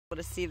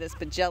To see this,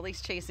 but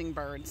Jelly's chasing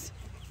birds.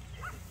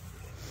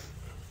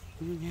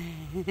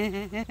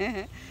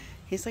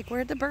 He's like,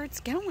 where'd the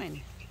birds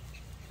going?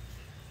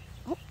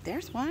 Oh,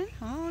 there's one.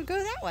 I'll go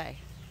that way.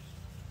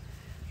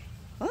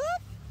 Oh,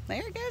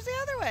 there it goes the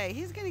other way.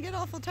 He's gonna get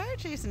awful tired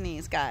chasing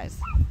these guys.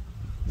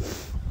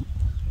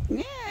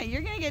 Yeah,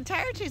 you're gonna get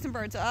tired chasing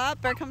birds. Oh,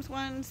 there comes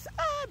one.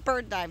 Ah,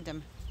 bird dived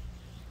him.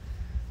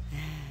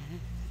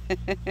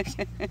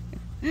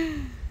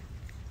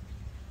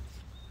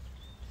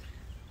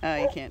 Oh,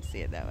 you can't see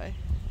it that way.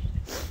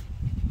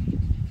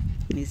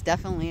 He's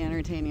definitely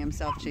entertaining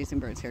himself chasing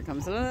birds. Here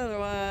comes another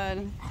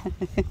one.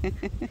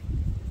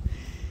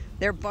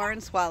 They're barn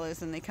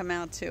swallows, and they come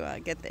out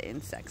to get the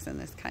insects in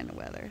this kind of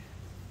weather.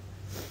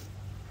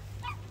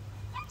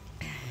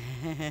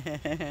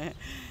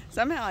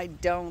 Somehow I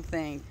don't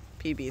think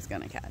PB's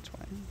gonna catch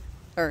one.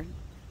 Or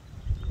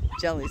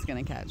Jelly's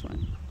gonna catch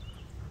one.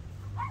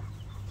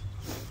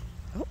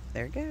 Oh,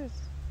 there it goes.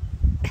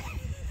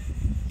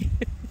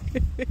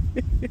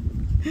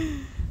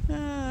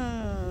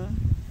 Oh,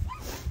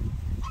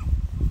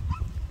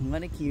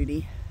 what a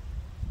cutie.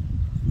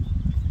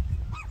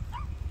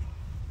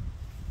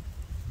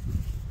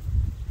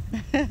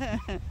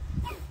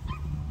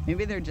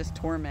 Maybe they're just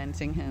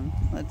tormenting him.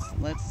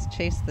 Let's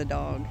chase the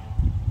dog.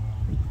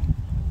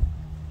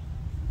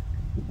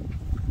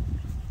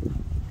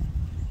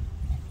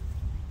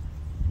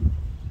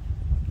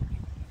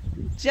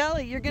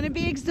 Jelly, you're gonna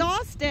be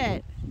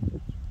exhausted.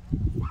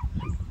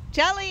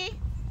 Jelly,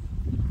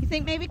 you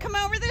think maybe come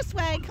over this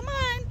way? Come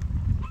on.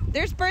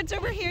 There's birds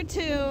over here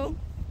too.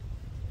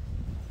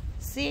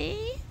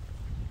 See?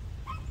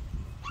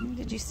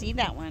 Did you see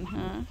that one,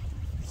 huh?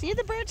 See,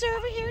 the birds are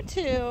over here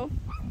too.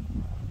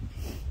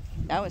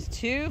 That was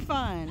too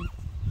fun.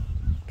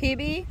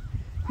 PB,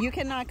 you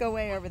cannot go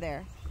way over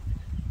there.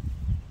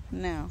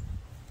 No.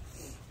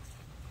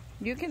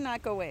 You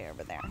cannot go way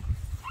over there.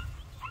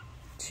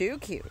 Too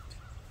cute.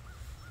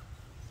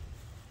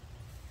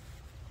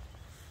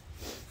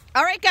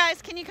 All right,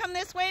 guys, can you come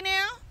this way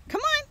now? Come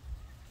on.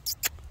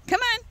 Come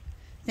on.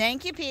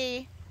 Thank you,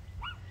 P.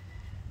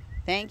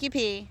 Thank you,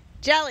 P.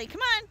 Jelly, come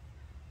on.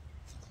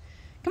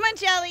 Come on,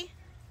 Jelly.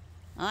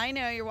 I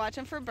know you're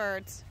watching for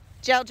birds.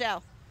 Gel.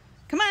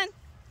 Come on.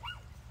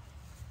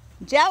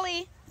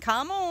 Jelly,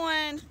 come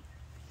on.